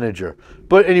being a manager.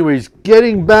 But anyways,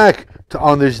 getting back to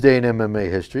on this day in MMA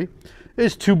history,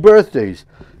 is 2 birthdays.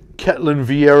 Ketlin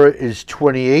Vieira is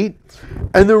 28,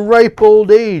 and the ripe old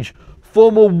age,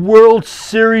 former World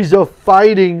Series of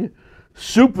Fighting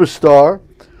superstar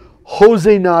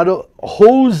Jose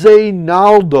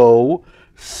Naldo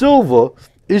Silva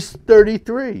is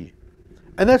 33.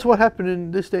 And that's what happened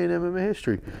in this day in MMA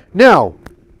history. Now,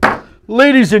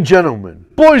 ladies and gentlemen,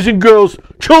 boys and girls,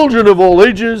 children of all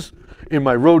ages, in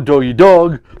my Road Doggy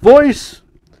Dog voice,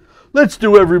 let's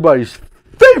do everybody's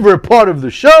favorite part of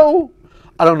the show.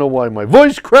 I don't know why my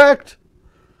voice cracked.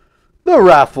 The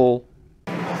raffle.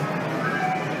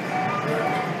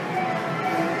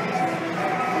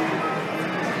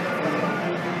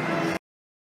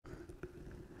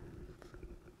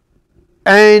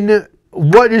 And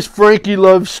What is Frankie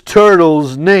Love's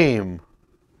turtle's name?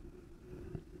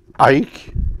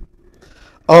 Ike.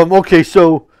 Okay,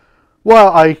 so while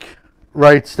Ike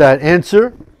writes that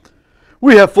answer,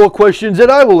 we have 4 questions that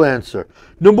I will answer.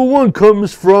 Number 1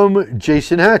 comes from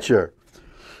Jason Hatcher.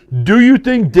 Do you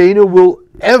think Dana will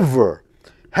ever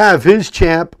have his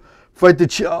champ fight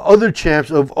the other champs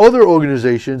of other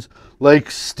organizations like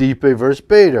Stipe versus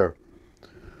Bader?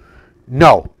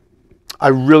 No, I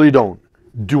really don't.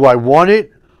 Do I want it?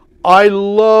 I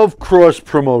love cross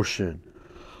promotion.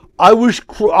 I wish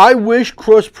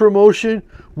cross promotion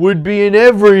would be in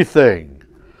everything.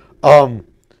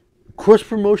 Cross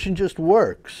promotion just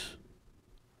works.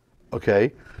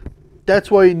 Okay? That's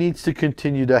why it needs to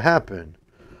continue to happen.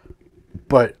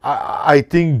 But I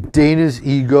think Dana's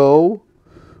ego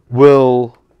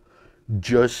will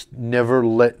just never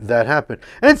let that happen.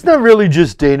 And it's not really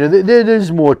just Dana.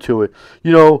 There's more to it.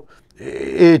 You know,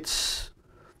 it's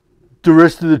the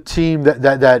rest of the team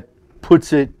that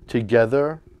puts it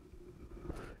together.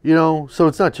 You know, so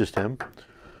it's not just him.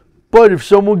 But if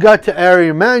someone got to Ari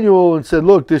Emanuel and said,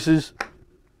 look, this is...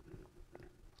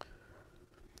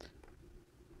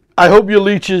 I hope your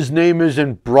Leech's name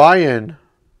isn't Brian.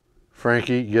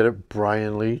 Frankie, you get it?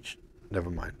 Brian Leach? Never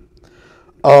mind.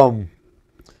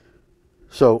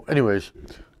 So, anyways.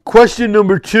 Question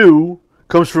number 2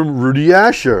 comes from Rudy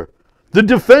Asher, the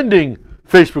defending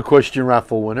Facebook question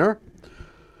raffle winner.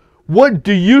 What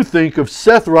do you think of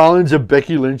Seth Rollins and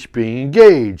Becky Lynch being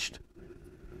engaged?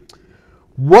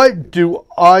 What do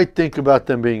I think about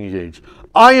them being engaged?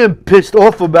 I am pissed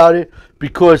off about it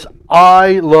because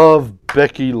I love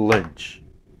Becky Lynch.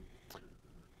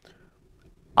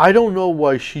 I don't know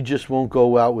why she just won't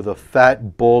go out with a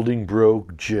fat, balding,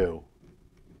 broke Jew.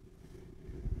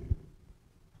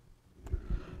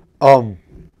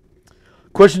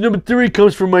 Question number 3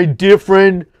 comes from my dear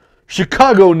friend,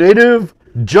 Chicago native,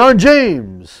 John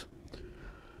James.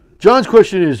 John's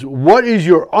question is, what is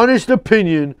your honest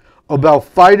opinion about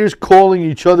fighters calling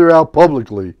each other out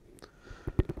publicly?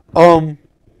 I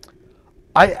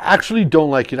actually don't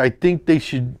like it. I think they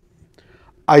should...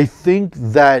 I think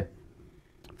that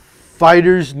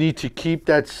fighters need to keep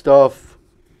that stuff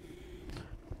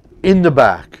in the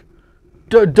back.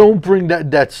 Don't bring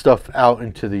that stuff out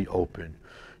into the open.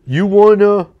 You want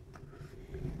to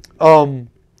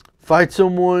fight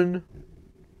someone,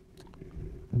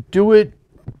 do it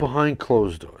behind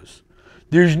closed doors.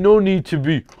 There's no need to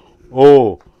be,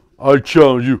 oh, I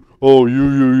challenge you, oh,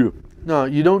 you. No,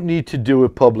 you don't need to do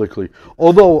it publicly.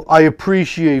 Although I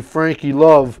appreciate Frankie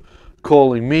Love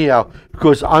calling me out,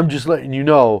 because I'm just letting you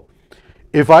know,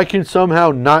 if I can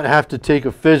somehow not have to take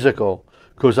a physical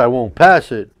because I won't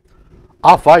pass it,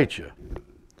 I'll fight you.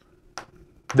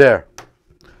 There.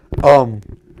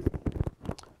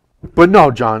 But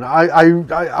no, John,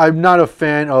 I'm not a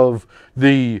fan of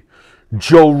the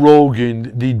Joe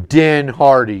Rogan, the Dan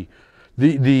Hardy,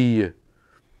 the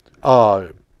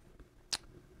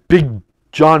Big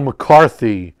John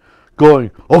McCarthy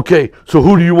going, okay, so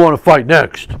who do you want to fight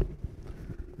next?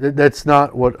 That's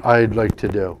not what I'd like to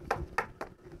do.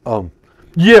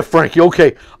 Yeah, Frankie,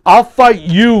 okay, I'll fight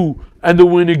you and the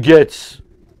winner gets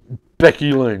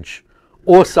Becky Lynch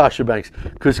or Sasha Banks.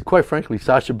 Because quite frankly,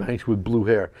 Sasha Banks with blue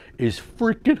hair is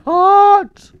freaking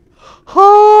hot.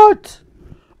 Hot.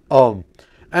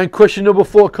 And question number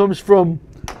 4 comes from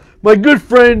my good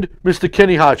friend, Mr.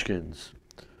 Kenny Hodgkins.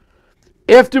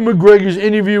 After McGregor's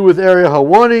interview with Ariel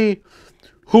Helwani,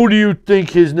 who do you think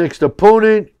his next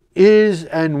opponent is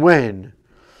and when?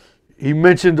 He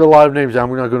mentioned a lot of names.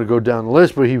 I'm not going to go down the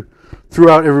list, but he threw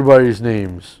out everybody's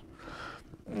names.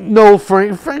 No,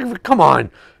 Frank, come on.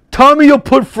 Tommy will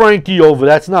put Frankie over.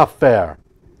 That's not fair.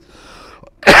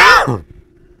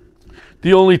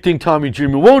 The only thing Tommy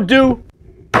Dreamer won't do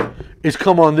is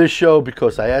come on this show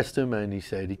because I asked him and he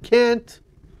said he can't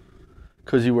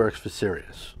because he works for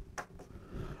Sirius.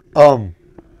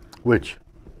 Which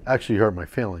actually hurt my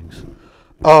feelings.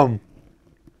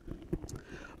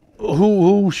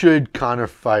 Who should Conor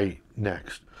fight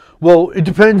next? Well, it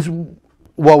depends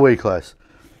what weight class.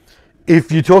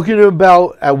 If you're talking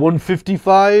about at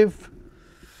 155,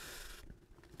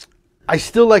 I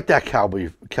still like that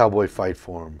cowboy fight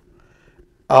for him.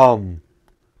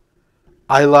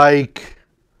 I like,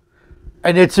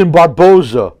 and it's in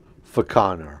Barboza for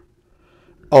Conor.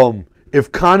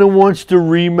 If Conor wants to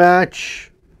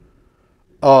rematch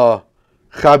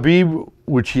Khabib,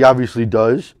 which he obviously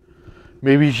does,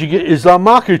 maybe he should get Islam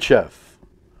Makhachev.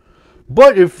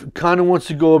 But if Conor wants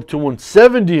to go up to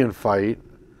 170 and fight,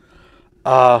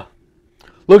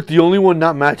 look, the only one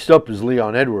not matched up is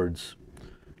Leon Edwards.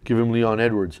 Give him Leon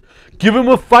Edwards. Give him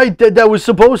a fight that was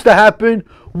supposed to happen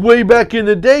way back in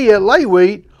the day at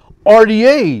lightweight,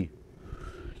 RDA.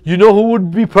 You know who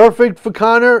would be perfect for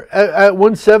Conor at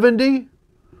 170?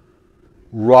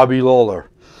 Robbie Lawler.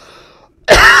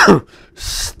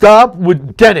 Stop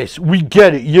with Dennis. We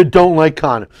get it. You don't like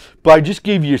Conor. But I just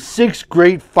gave you 6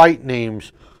 great fight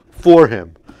names for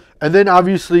him. And then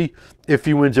obviously, if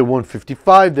he wins at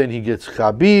 155, then he gets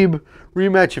Khabib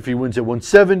rematch. If he wins at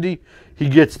 170, he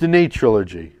gets the Nate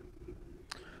trilogy.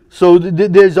 So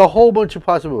there's a whole bunch of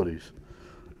possibilities.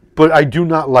 But I do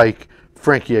not like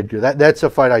Frankie Edgar. That's a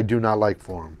fight I do not like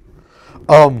for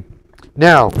him.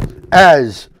 Now,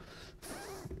 as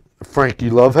Frankie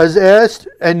Love has asked,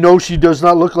 and no, she does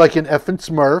not look like an effing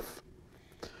Smurf,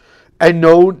 and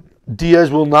no,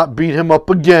 Diaz will not beat him up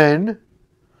again.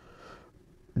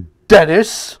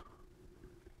 Dennis,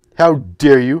 how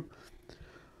dare you?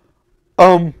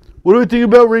 What do I think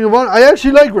about Ring of Honor? I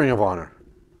actually like Ring of Honor.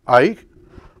 Ike,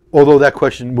 although that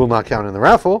question will not count in the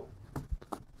raffle.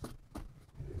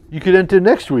 You could enter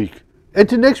next week.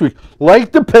 Enter next week.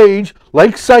 Like the page,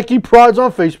 like Psyche Prods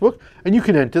on Facebook, and you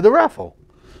can enter the raffle.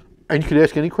 And you can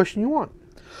ask any question you want.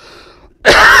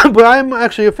 But I'm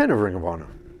actually a fan of Ring of Honor.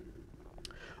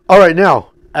 All right,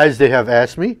 now, as they have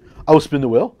asked me, I will spin the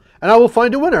wheel, and I will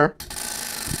find a winner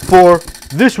for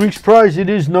this week's prize. It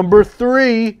is number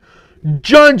 3,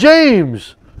 John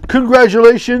James.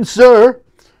 Congratulations, sir.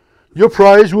 Your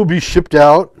prize will be shipped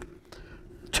out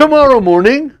tomorrow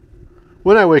morning.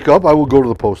 When I wake up, I will go to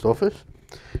the post office.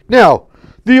 Now,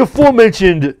 the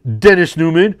aforementioned Dennis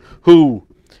Newman, who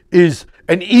is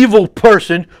an evil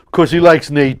person because he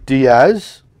likes Nate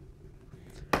Diaz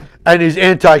and is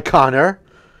anti-Conor,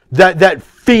 that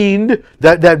fiend,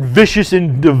 that vicious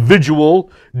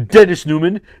individual, Dennis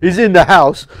Newman, is in the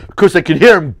house because I can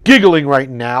hear him giggling right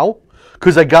now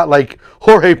because I got like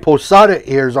Jorge Posada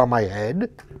ears on my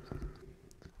head.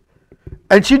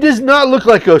 And she does not look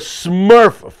like a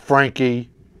Smurf,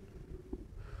 Frankie.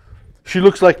 She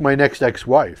looks like my next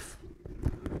ex-wife.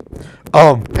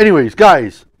 Anyways,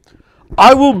 guys,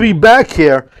 I will be back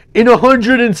here in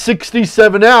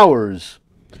 167 hours.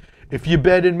 If you're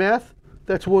bad in math,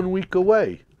 that's 1 week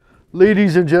away.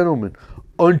 Ladies and gentlemen,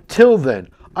 until then,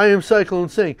 I am Cyclone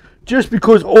saying, just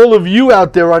because all of you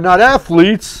out there are not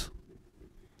athletes,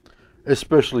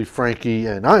 especially Frankie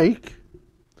and Ike,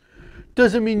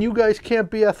 doesn't mean you guys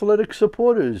can't be athletic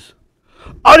supporters.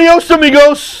 Adios,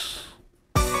 amigos!